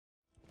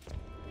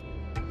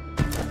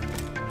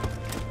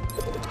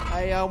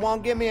Hey,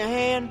 won't give me a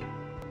hand?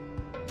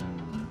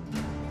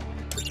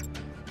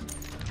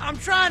 I'm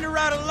trying to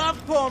write a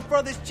love poem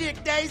for this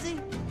chick, Daisy,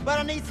 but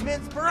I need some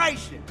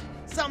inspiration.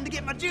 Something to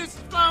get my juices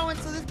flowing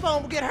so this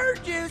poem will get her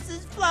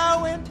juices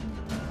flowing.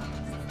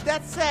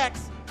 That's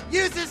sex.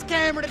 Use this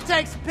camera to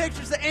take some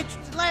pictures of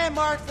interesting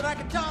landmarks that I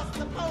can toss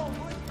in the poem.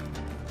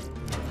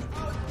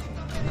 Oh, think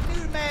how many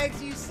nude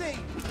mags you see.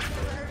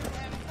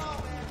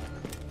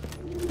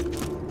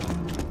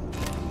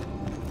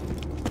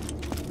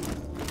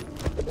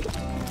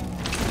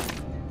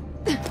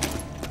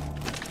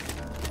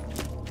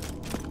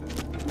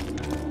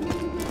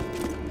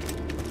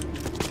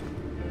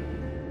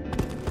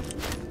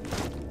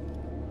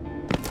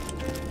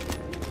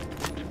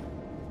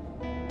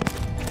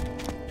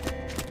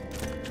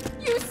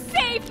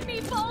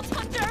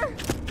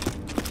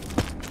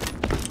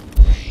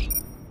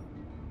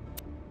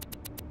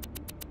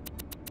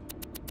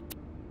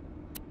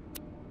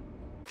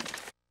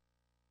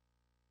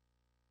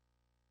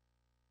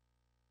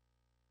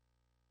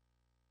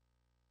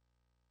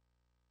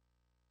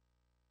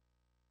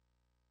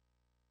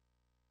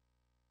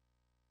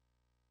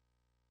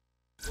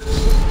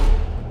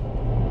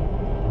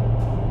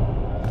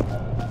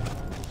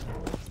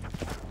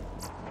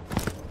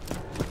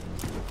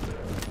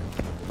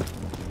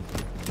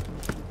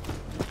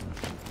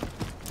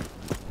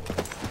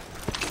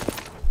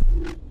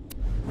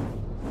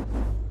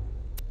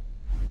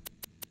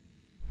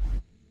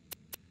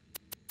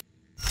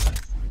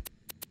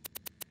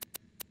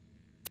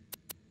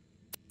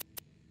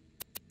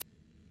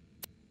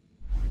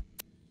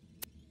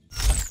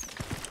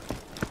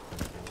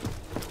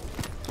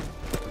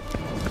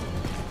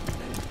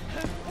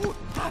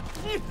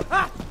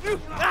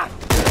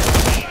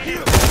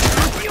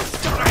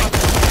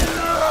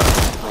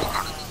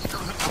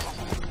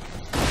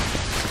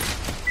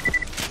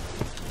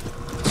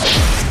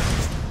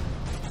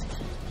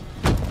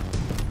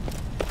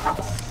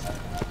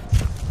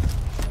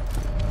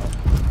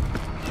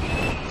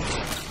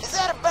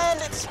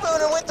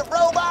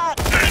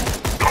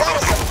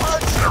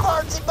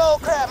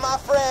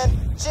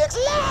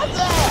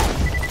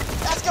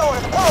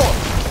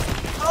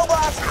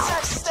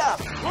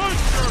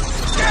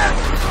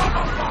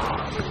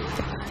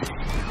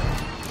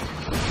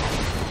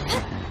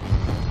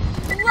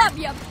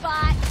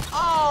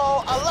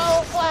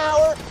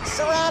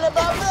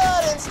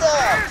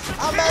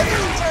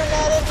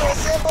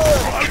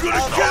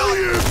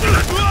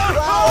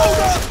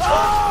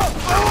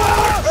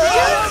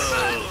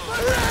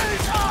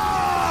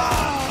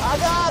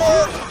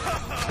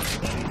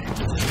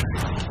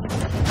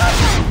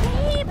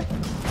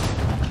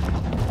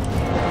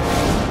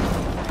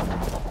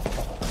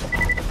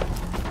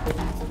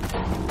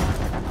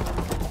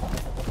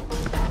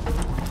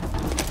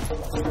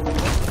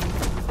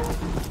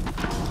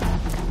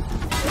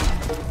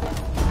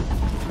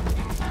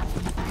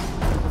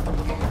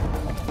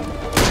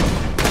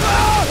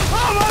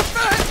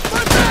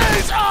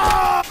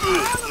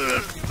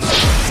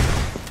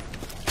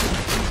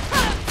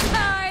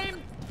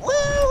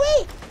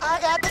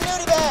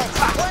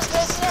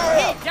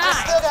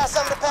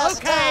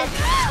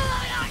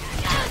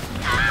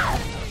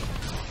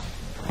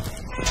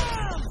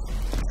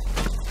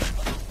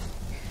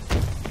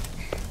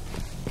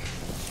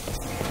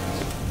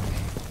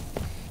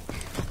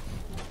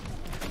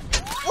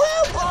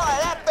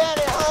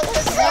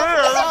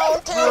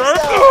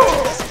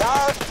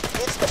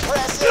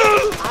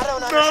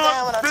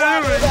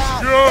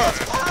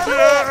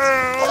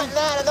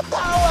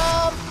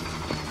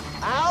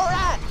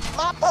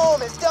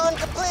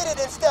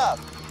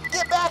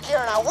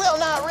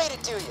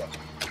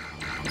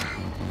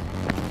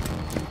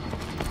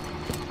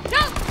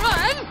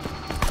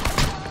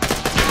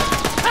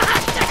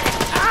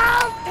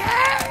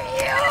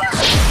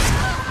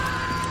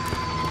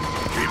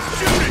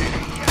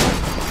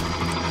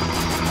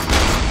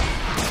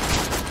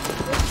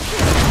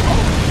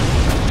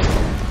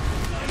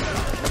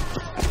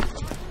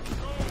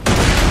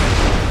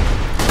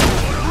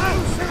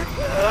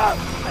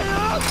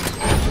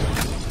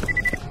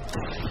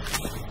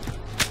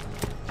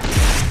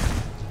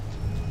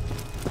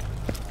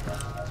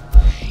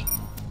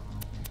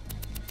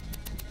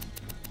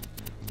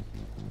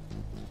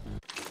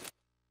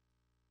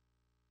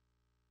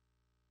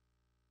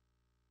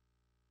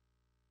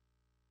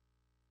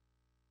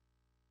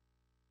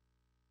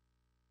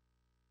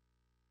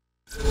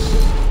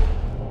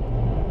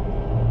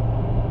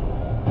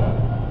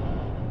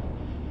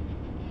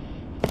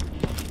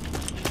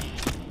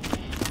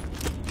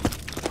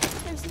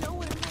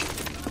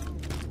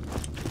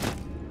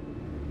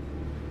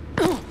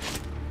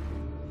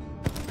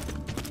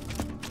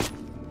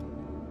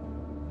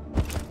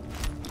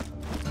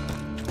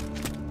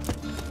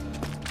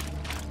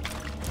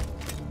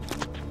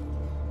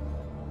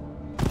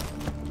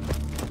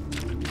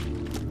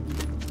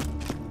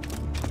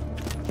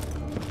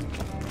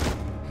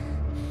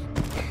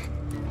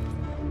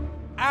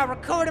 I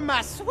recorded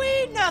my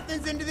sweet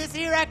nothings into this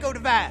here echo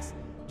device.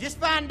 Just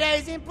find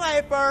Daisy and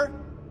play for her.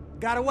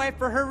 Gotta wait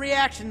for her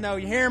reaction though,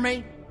 you hear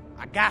me?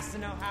 I got to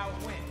know how it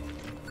went.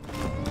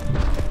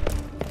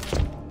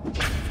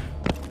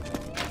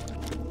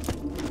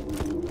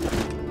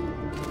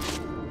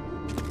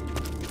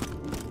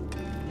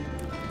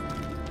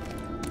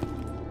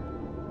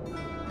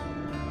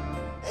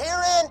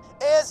 Herein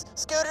is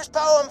Scooter's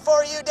poem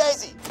for you,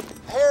 Daisy.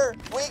 Here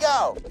we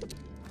go.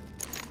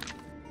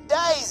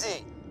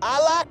 Daisy,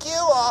 I like you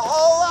a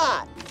whole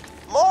lot.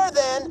 More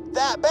than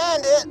that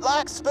bandit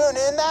likes spooning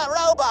that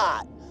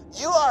robot.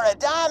 You are a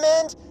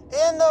diamond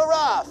in the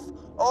rough,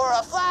 or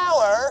a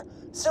flower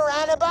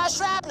surrounded by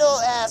shrapnel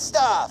and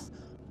stuff.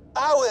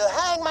 I will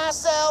hang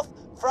myself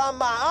from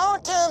my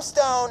own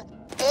tombstone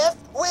if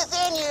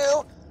within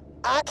you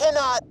I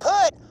cannot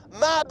put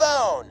my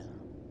bone.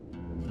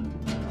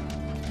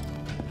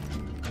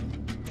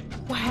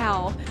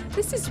 Wow,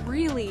 this is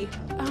really,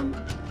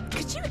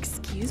 could you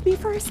excuse me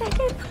for a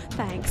second?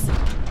 Thanks.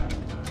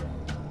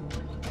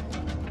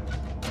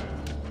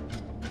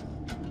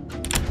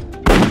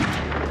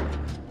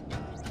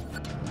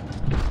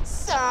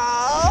 So,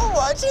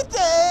 what'd you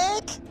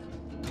think?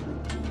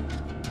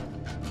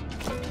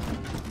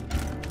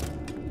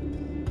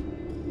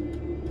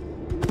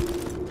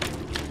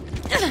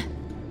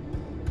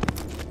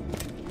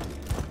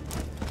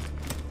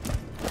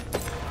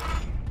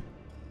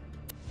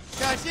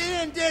 So she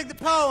didn't dig the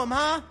poem,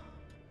 huh?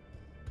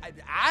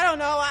 I don't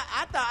know.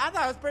 I thought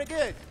it was pretty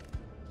good.